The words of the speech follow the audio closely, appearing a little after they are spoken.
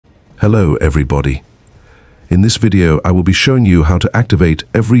Hello everybody. In this video I will be showing you how to activate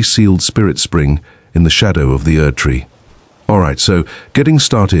every sealed spirit spring in the shadow of the Erd tree. Alright, so getting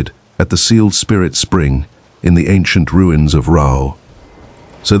started at the sealed spirit spring in the ancient ruins of Rao.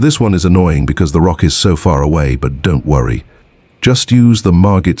 So this one is annoying because the rock is so far away, but don't worry. Just use the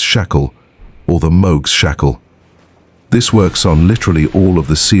Margit's shackle or the Moog's shackle. This works on literally all of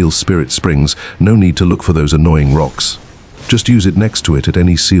the sealed spirit springs, no need to look for those annoying rocks. Just use it next to it at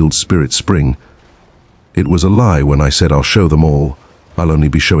any sealed spirit spring. It was a lie when I said I'll show them all. I'll only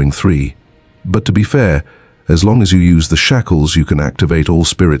be showing 3. But to be fair, as long as you use the shackles, you can activate all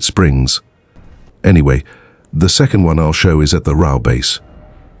spirit springs. Anyway, the second one I'll show is at the Rao base,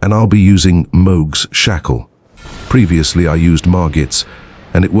 and I'll be using Moog's shackle. Previously I used Margit's,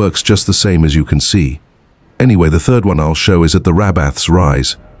 and it works just the same as you can see. Anyway, the third one I'll show is at the Rabath's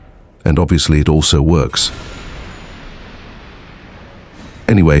rise, and obviously it also works.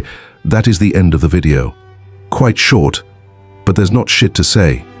 Anyway, that is the end of the video. Quite short, but there's not shit to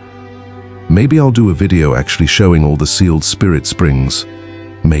say. Maybe I'll do a video actually showing all the sealed spirit springs.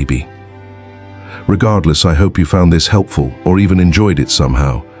 Maybe. Regardless, I hope you found this helpful or even enjoyed it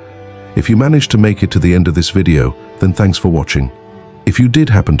somehow. If you managed to make it to the end of this video, then thanks for watching. If you did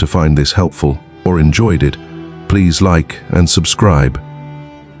happen to find this helpful or enjoyed it, please like and subscribe.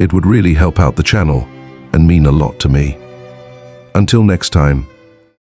 It would really help out the channel and mean a lot to me. Until next time,